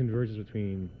 the convergence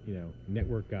between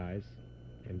network guys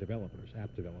and developers,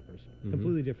 app developers,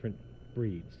 completely different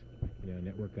breeds.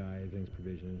 Network guys, things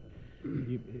provisioning.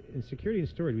 In security and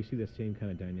storage, we see the same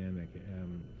kind of dynamic.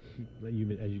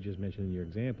 As you just mentioned in your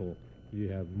example, you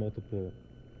have multiple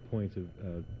points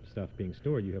of stuff being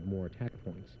stored, you have more attack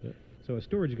points. Yep. So a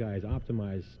storage guy is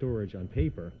optimized storage on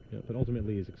paper, but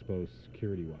ultimately is exposed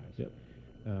security-wise. Yep.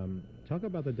 Talk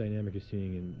about the dynamic you're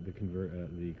seeing in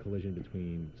the collision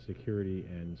between security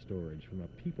and storage from a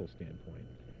people standpoint.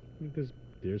 Because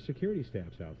there's security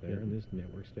staffs out there, and there's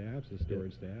network staffs, there's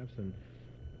storage staffs, and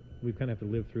we kind of have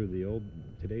to live through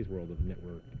today's world of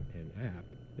network and app,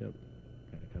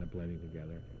 kind of blending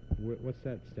together. What's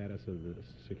that status of the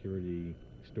security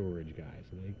storage guys?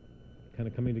 Are they kind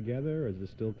of coming together, or is it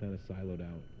still kind of siloed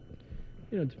out?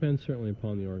 It depends certainly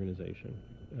upon the organization.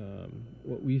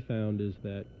 What we found is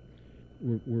that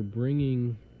we're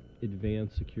bringing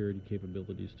advanced security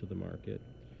capabilities to the market,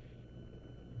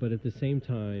 but at the same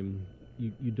time,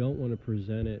 you don't want to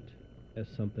present it as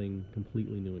something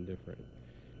completely new and different.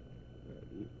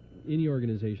 Any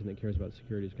organization that cares about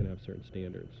security is going to have certain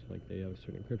standards, like they have a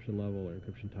certain encryption level or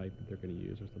encryption type that they're going to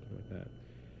use or something like that.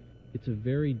 It's a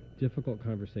very difficult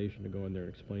conversation to go in there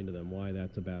and explain to them why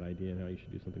that's a bad idea and how you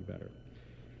should do something better.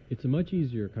 It's a much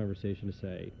easier conversation to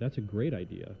say, that's a great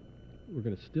idea, we're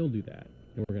going to still do that,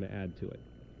 and we're going to add to it.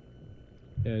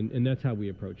 And that's how we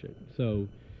approach it. So,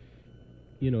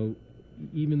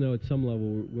 even though at some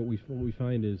level what we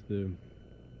find is the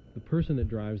person that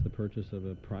drives the purchase of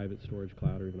a private storage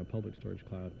cloud or even a public storage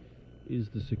cloud is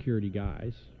the security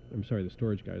guys. I'm sorry, the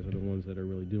storage guys are the ones that are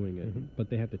really doing it, but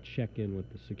they have to check in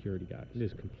with the security guys.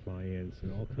 There's compliance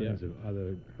and all kinds of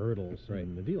other hurdles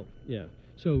in the deal. Yeah.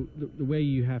 So the way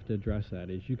you have to address that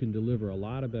is you can deliver a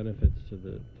lot of benefits to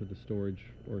the storage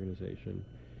organization,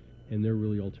 and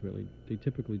they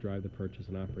typically drive the purchase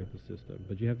and operate the system.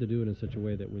 But you have to do it in such a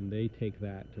way that when they take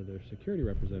that to their security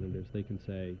representatives, they can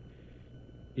say,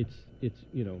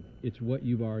 it's what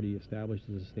you've already established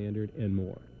as a standard and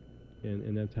more,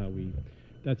 and that's how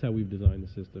we've designed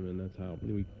the system, and that's how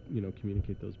we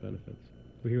communicate those benefits.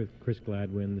 We're here with Chris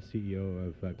Gladwin, the CEO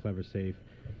of Cleversafe.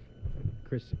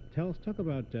 Chris, talk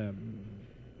about.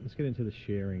 Let's get into the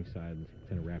sharing side and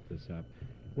kind of wrap this up.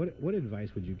 What advice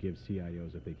would you give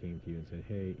CIOs if they came to you and said,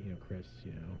 "Hey, Chris,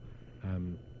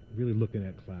 I'm really looking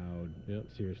at cloud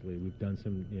seriously. We've done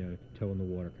some toe in the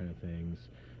water kind of things."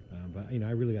 But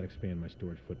I really got to expand my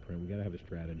storage footprint. We got to have a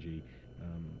strategy.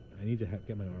 I need to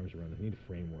get my arms around it. I need a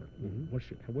framework. What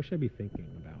should I be thinking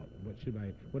about?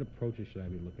 What approaches should I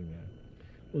be looking at?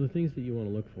 Well, the things that you want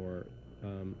to look for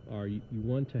are you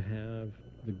want to have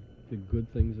the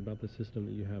good things about the system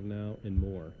that you have now and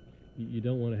more. You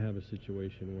don't want to have a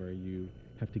situation where you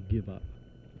have to give up.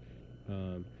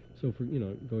 So for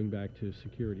going back to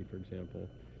security, for example,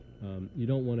 you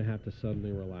don't want to have to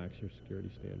suddenly relax your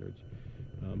security standards.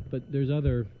 But there's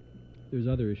other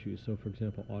issues. So, for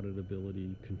example,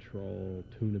 auditability, control,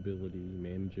 tunability,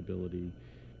 manageability,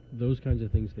 those kinds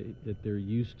of things that they're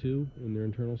used to in their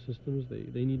internal systems.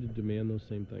 They need to demand those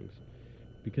same things,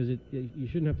 because you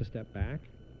shouldn't have to step back.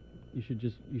 You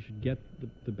should get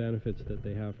the benefits that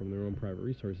they have from their own private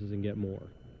resources and get more.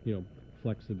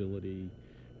 Flexibility,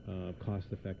 cost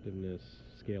effectiveness,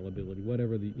 scalability,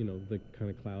 whatever the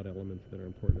kind of cloud elements that are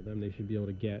important to them, they should be able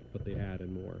to get, but they add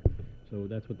and more. So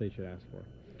that's what they should ask for.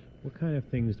 What kind of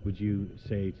things would you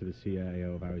say to the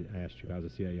CIO if I asked you if I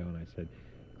was a CIO and I said,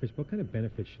 Chris, what kind of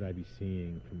benefits should I be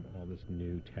seeing from all this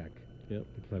new tech, the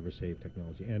Cleversafe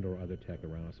technology and or other tech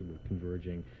around us that we're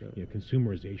converging,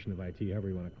 consumerization of IT, however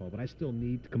you want to call it, but I still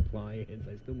need compliance,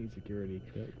 I still need security.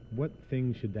 What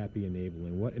things should that be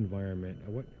enabling? What environment,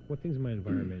 what things in my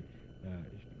environment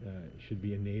should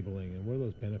be enabling, and what are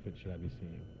those benefits should I be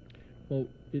seeing? Well,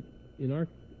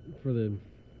 for the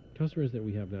customers that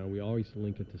we have now, we always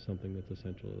link it to something that's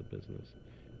essential to the business.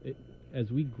 As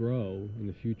we grow in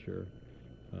the future,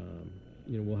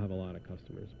 we'll have a lot of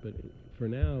customers. But for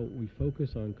now, we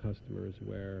focus on customers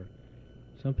where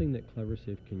something that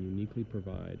Cleversafe can uniquely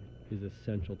provide is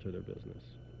essential to their business.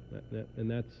 And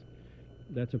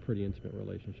that's a pretty intimate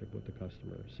relationship with the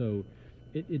customer. So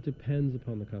it depends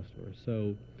upon the customer.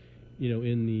 So,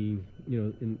 in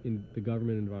the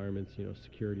government environments,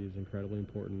 security is incredibly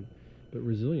important. But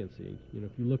resiliency,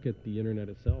 if you look at the internet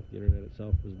itself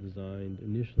was designed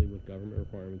initially with government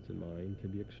requirements in mind to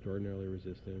be extraordinarily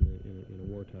resistant in a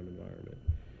wartime environment.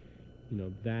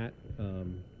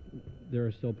 There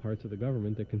are still parts of the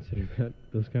government that consider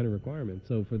those kind of requirements.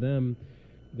 So for them,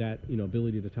 that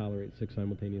ability to tolerate 6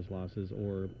 simultaneous losses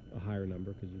or a higher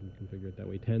number, because you can configure it that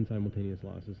way, 10 simultaneous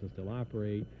losses and still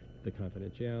operate, the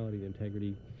confidentiality, the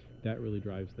integrity, that really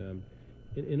drives them.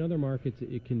 In other markets,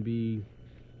 it can be.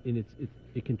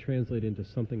 It can translate into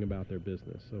something about their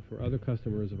business. So for other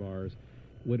customers of ours,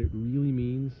 what it really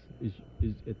means is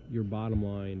your bottom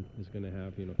line is going to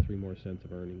have 3 more cents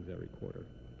of earnings every quarter,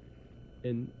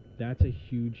 and that's a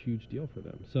huge deal for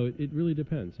them. So it really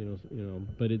depends,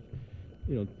 but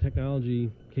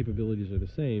technology capabilities are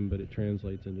the same, but it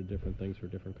translates into different things for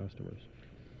different customers.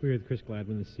 We're with Chris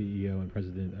Gladwin, the CEO and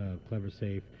president of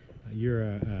Cleversafe. You're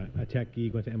a tech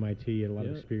geek, went to MIT, had a lot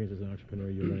of experience as an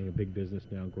entrepreneur. You're running a big business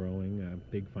now, growing,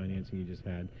 big financing you just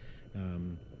had.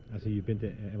 So you've been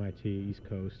to MIT, East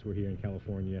Coast. We're here in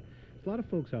California. There's a lot of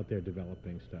folks out there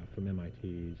developing stuff from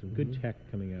MIT, some good tech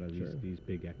coming out of these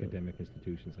big academic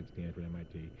institutions like Stanford,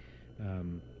 MIT.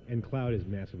 And cloud is a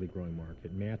massively growing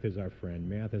market. Math is our friend.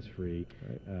 Math is free,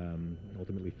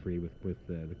 ultimately free with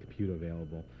the compute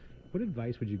available. What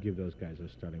advice would you give those guys that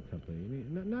are starting a company? I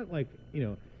mean, not like,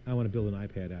 I want to build an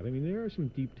iPad app. I mean, there are some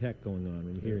deep tech going on. I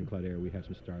mean, here in Cloudera, we have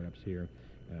some startups here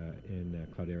in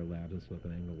Cloudera Labs and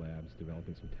SiliconANGLE Labs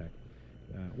developing some tech.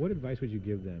 What advice would you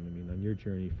give them? I mean, on your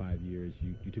journey, 5 years,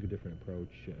 you took a different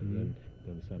approach than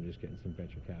some just getting some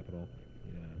venture capital.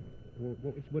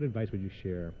 What advice would you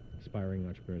share aspiring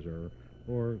entrepreneurs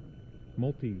or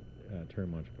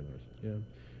multi-term entrepreneurs? Yeah.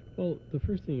 Well, the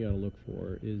first thing you got to look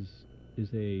for is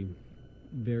a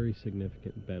very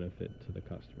significant benefit to the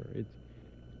customer.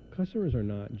 Customers are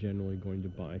not generally going to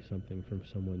buy something from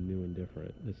someone new and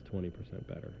different that's 20%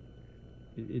 better.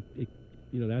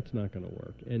 That's not going to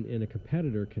work. And a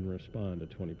competitor can respond to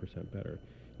 20% better.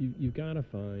 You've got to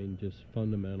find just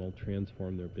fundamental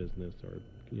transform their business or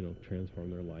transform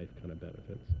their life kind of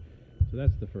benefits. So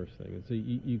that's the first thing. And so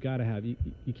you got to have, you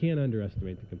can't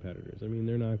underestimate the competitors. I mean,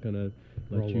 they're not going to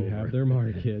let you have their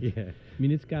market. Yeah. I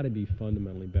mean, it's got to be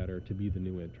fundamentally better to be the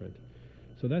new entrant.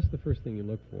 So that's the first thing you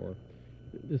look for.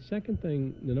 The second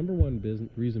thing, the number one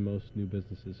reason most new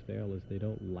businesses fail is they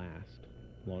don't last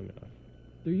long enough.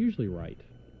 They're usually right,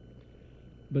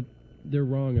 but they're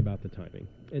wrong about the timing,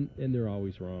 and they're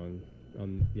always wrong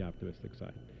on the optimistic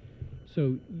side.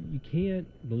 So you can't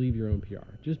believe your own PR.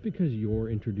 Just because you're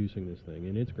introducing this thing,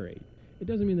 and it's great, it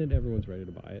doesn't mean that everyone's ready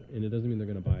to buy it, and it doesn't mean they're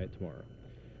going to buy it tomorrow.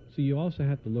 So you also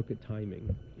have to look at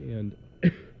timing,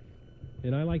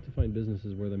 and I like to find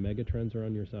businesses where the mega trends are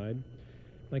on your side.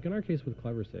 Like in our case with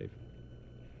Cleversafe,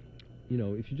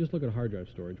 if you just look at hard drive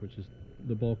storage, which is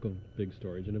the bulk of big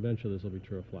storage, and eventually this will be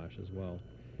true of flash as well,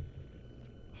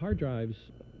 hard drives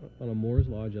on a Moore's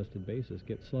Law adjusted basis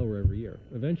get slower every year.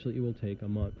 Eventually it will take a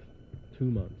month, 2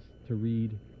 months to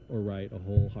read or write a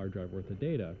whole hard drive worth of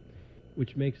data,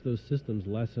 which makes those systems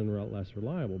less and less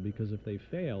reliable, because if they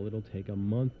fail, it'll take a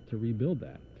month to rebuild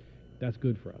that. That's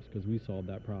good for us because we solved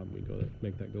that problem. We go to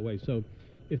make that go away. So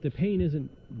if the pain isn't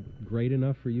great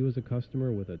enough for you as a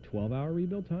customer with a 12-hour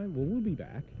rebuild time, well, we'll be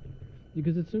back,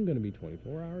 because it's soon going to be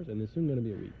 24 hours and it's soon going to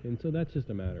be a week. And so that's just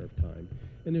a matter of time.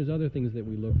 And there's other things that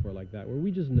we look for like that, where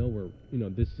we just know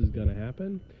this is going to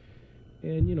happen.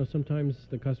 And, sometimes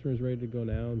the customer is ready to go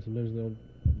now, and sometimes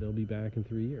they'll be back in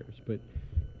 3 years. But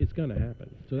it's going to happen.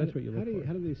 So that's what you look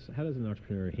for. How does an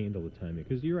entrepreneur handle the timing?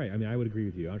 Because you're right. I mean, I would agree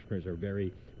with you. Entrepreneurs are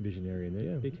very visionary,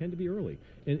 and they tend to be early.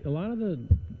 And a lot of the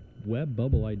web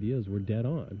bubble ideas were dead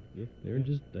on. Yeah. They're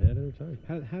just ahead of their time.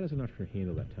 How does an entrepreneur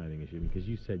handle that timing issue? Because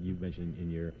you mentioned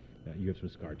in your you have some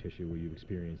scar tissue where you've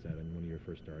experienced that in one of your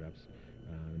first startups.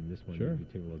 And this one, you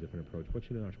take a little different approach. What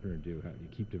should an entrepreneur do? How do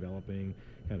you keep developing,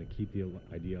 kind of keep the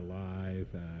idea alive,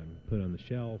 put it on the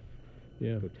shelf,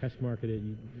 go test market it?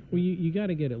 You got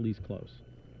to get at least close.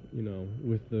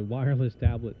 With the wireless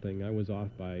tablet thing, I was off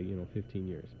by 15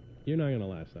 years. You're not going to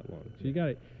last that long. So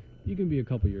you can be a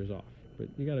couple years off, but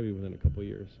you got to be within a couple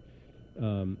years.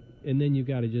 And then you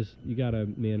got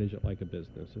to manage it like a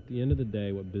business. At the end of the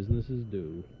day, what businesses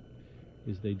do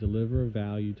is they deliver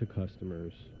value to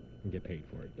customers and get paid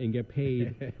for it. And get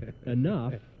paid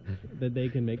enough that they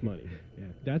can make money. Yeah.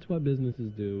 That's what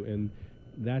businesses do, and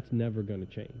that's never going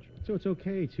to change. So it's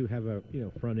okay to have a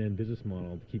front-end business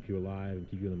model to keep you alive and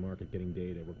keep you in the market getting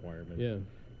data requirements. Yeah.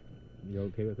 You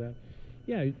okay with that?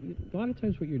 Yeah, a lot of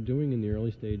times what you're doing in the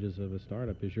early stages of a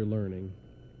startup is you're learning.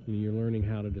 You're learning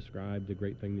how to describe the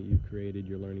great thing that you've created.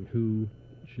 You're learning who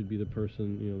should be the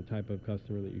person, the type of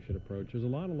customer that you should approach. There's a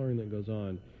lot of learning that goes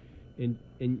on. And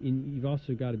you've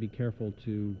also got to be careful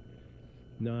to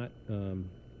not,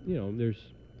 there's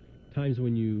times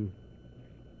when you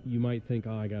might think,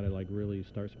 oh, I got to like really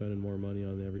start spending more money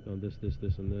on this,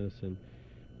 and this, and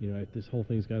if this whole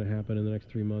thing's got to happen in the next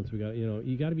 3 months, we got,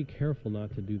 you got to be careful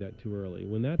not to do that too early.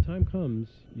 When that time comes,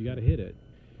 you got to hit it.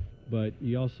 But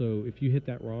you also, if you hit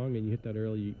that wrong and you hit that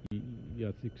early,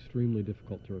 it's extremely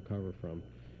difficult to recover from.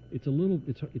 It's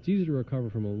easy to recover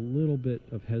from a little bit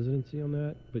of hesitancy on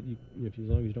that, but as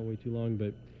long as you don't wait too long.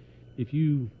 But if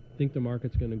you think the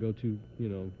market's going to go too,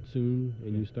 soon,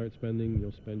 and you start spending,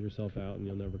 you'll spend yourself out, and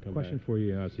you'll never come back. Question for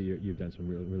you: obviously, you've done some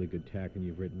really good tech, and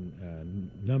you've written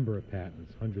a number of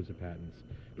patents, hundreds of patents.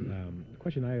 The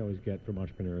question I always get from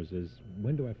entrepreneurs is,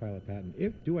 when do I file a patent?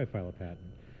 Do I file a patent?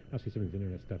 Obviously, some of the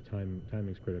internet stuff,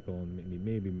 timing's critical, and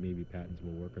maybe patents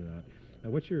will work or not.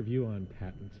 What's your view on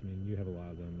patents? I mean, you have a lot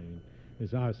of them. I mean,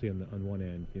 there's obviously on one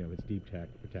end, it's deep tech,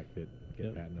 protect it,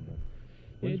 get patentable.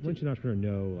 When should an entrepreneur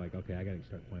know, like, okay, I got to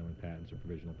start filing patents or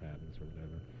provisional patents or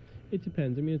whatever? It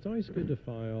depends. I mean, it's always good to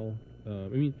file.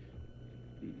 A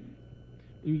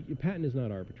patent is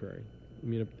not arbitrary. I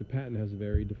mean, the patent has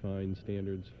very defined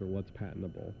standards for what's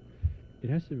patentable. It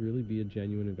has to really be a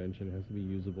genuine invention. It has to be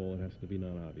usable. It has to be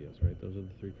non-obvious, right? Those are the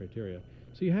 3 criteria.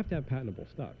 So you have to have patentable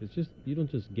stuff. It's just, you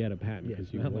don't just get a patent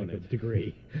because you want it.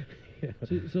 Degree.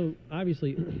 So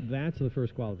obviously, that's the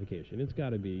first qualification. It's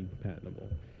got to be patentable,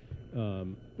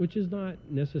 which is not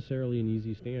necessarily an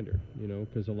easy standard,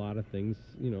 because a lot of things,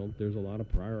 there's a lot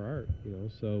of prior art,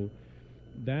 So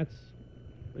that's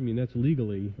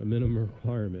legally a minimum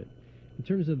requirement. In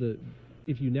terms of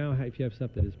if you have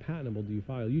stuff that is patentable, do you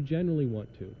file? You generally want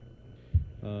to.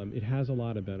 It has a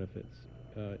lot of benefits.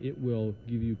 It will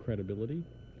give you credibility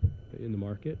in the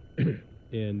market,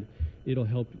 and it'll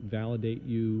help validate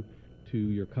you to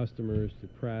your customers, to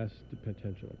press, to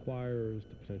potential acquirers,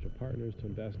 to potential partners, to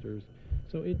investors.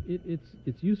 So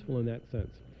it's useful in that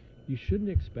sense. You shouldn't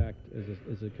expect,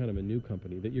 as a kind of a new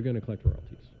company, that you're going to collect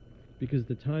royalties, because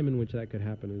the time in which that could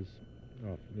happen is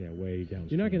way down.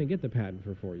 You're not going to get the patent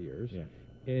for 4 years. Yeah.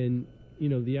 And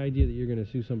the idea that you're going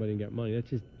to sue somebody and get money,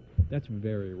 that's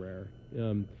very rare.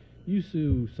 You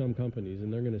sue some companies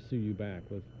and they're going to sue you back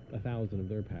with 1,000 of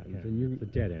their patents, and it's a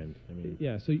dead end. I mean,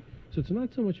 so it's not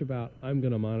so much about I'm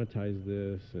going to monetize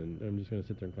this and I'm just going to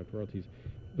sit there and collect royalties,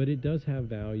 but it does have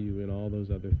value in all those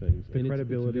other things. The and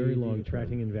credibility, it's very long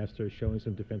attracting investors, showing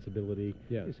some defensibility,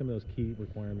 yeah. Some of those key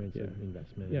requirements of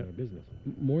investment in a business.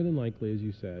 More than likely, as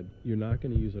you said, you're not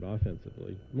going to use it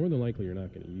offensively. More than likely, you're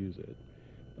not going to use it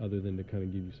other than to kind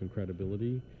of give you some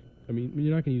credibility. I mean,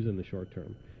 you're not going to use it in the short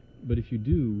term. But if you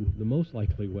do, the most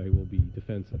likely way will be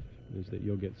defensive, is that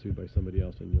you'll get sued by somebody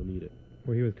else and you'll need it.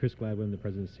 We're here with Chris Gladwin, the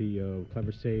president and CEO of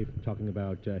Cleversafe, talking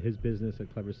about his business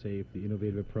at Cleversafe, the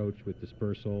innovative approach with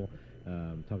dispersal,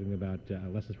 talking about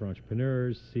lessons for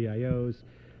entrepreneurs, CIOs.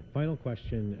 Final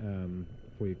question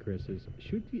for you, Chris, is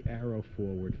shoot the arrow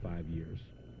forward 5 years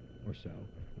or so.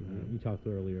 You talked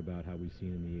earlier about how we've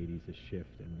seen in the 80s a shift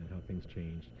and how things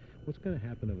changed. What's going to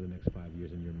happen over the next 5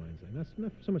 years in your mind's eye? That's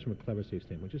not so much from a Cleversafe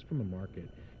standpoint, just from a market.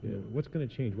 What's going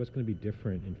to change? What's going to be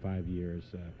different in 5 years?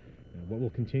 What will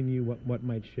continue? What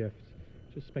might shift?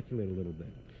 Just speculate a little bit.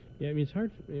 Yeah, I mean, it's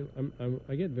hard.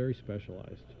 I get very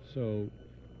specialized. So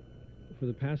for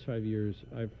the past 5 years,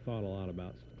 I've thought a lot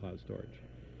about cloud storage.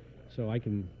 So I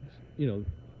can,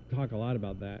 talk a lot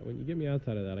about that. When you get me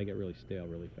outside of that, I get really stale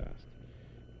really fast.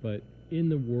 But in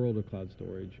the world of cloud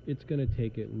storage, it's going to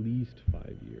take at least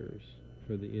 5 years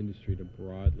for the industry to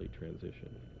broadly transition.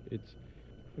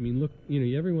 Look,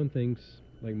 everyone thinks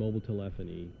like mobile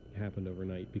telephony happened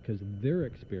overnight because their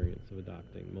experience of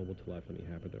adopting mobile telephony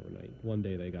happened overnight. One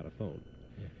day they got a phone.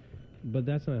 Yeah. But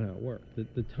that's not how it worked.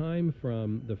 The time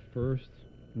from the first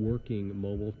working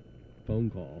mobile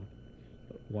phone call,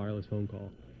 wireless phone call,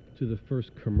 to the first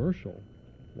commercial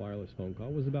wireless phone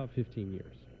call was about 15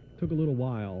 years. Took a little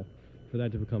while for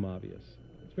that to become obvious.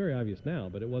 It's very obvious now,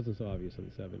 but it wasn't so obvious in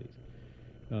the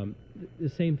 70s. The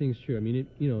same thing's true. I mean,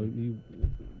 you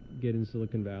get in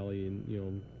Silicon Valley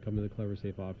and come to the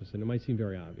Cleversafe office, and it might seem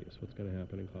very obvious what's going to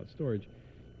happen in cloud storage,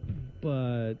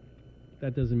 but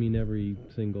that doesn't mean every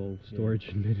single storage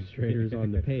administrator is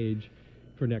on the page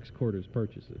for next quarter's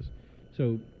purchases.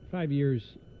 So 5 years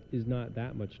is not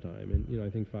that much time, and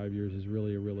I think 5 years is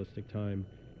really a realistic time.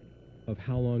 of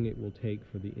how long it will take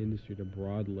for the industry to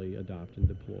broadly adopt and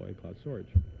deploy cloud storage.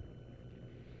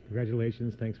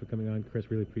 Congratulations. Thanks for coming on,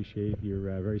 Chris. Really appreciate it. You're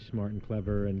very smart and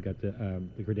clever and got the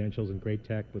credentials and great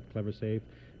tech with Cleversafe.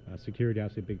 Security,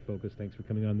 obviously, a big focus. Thanks for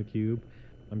coming on theCUBE.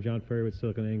 I'm John Furrier with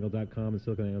SiliconANGLE.com and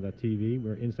SiliconANGLE.tv.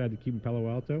 We're inside theCUBE in Palo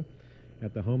Alto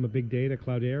at the home of big data,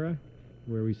 Cloudera,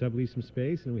 where we sublease some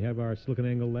space, and we have our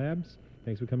SiliconANGLE labs.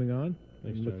 Thanks for coming on.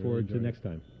 Thanks, and look John. forward Really to next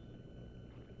time.